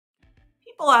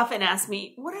People often ask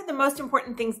me, what are the most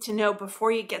important things to know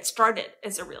before you get started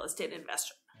as a real estate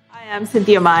investor? Hi, I'm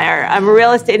Cynthia Meyer. I'm a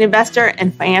real estate investor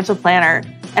and financial planner,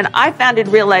 and I founded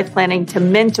Real Life Planning to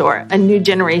mentor a new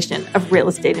generation of real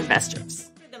estate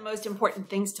investors. What are the most important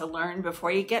things to learn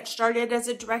before you get started as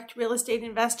a direct real estate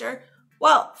investor?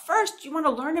 Well, first, you want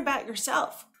to learn about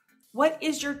yourself. What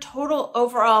is your total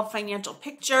overall financial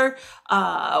picture?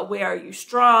 Where are you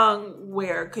strong?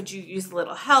 Where could you use a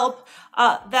little help?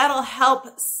 That'll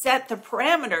help set the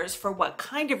parameters for what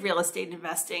kind of real estate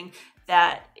investing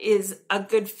that is a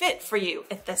good fit for you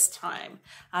at this time.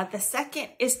 The second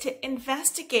is to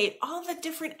investigate all the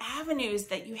different avenues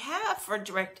that you have for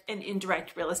direct and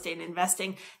indirect real estate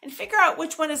investing and figure out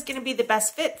which one is going to be the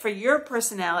best fit for your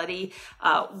personality,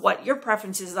 what your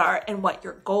preferences are, and what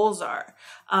your goals are.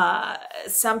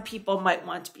 Some people might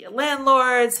want to be a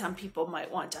landlord. Some people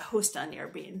might want to host on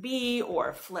Airbnb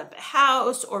or flip a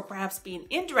house, or perhaps be an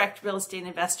indirect real estate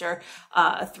investor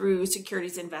through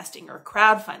securities investing or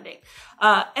crowdfunding.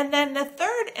 And then the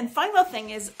third and final thing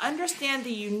is understand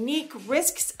the unique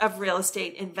risks of real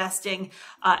estate investing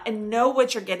and know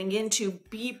what you're getting into.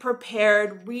 Be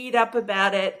prepared, read up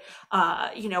about it.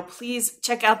 Please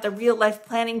check out the Real Life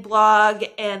Planning blog,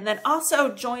 and then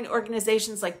also join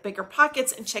organizations like Bigger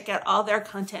Pockets and check out all their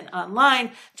content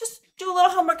online. Just do a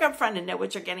little homework up front and know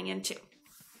what you're getting into.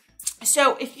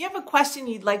 So if you have a question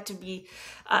you'd like to be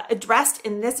addressed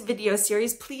in this video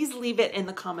series, please leave it in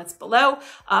the comments below.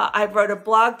 I wrote a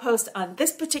blog post on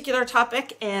this particular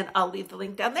topic, and I'll leave the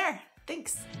link down there.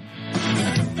 Thanks.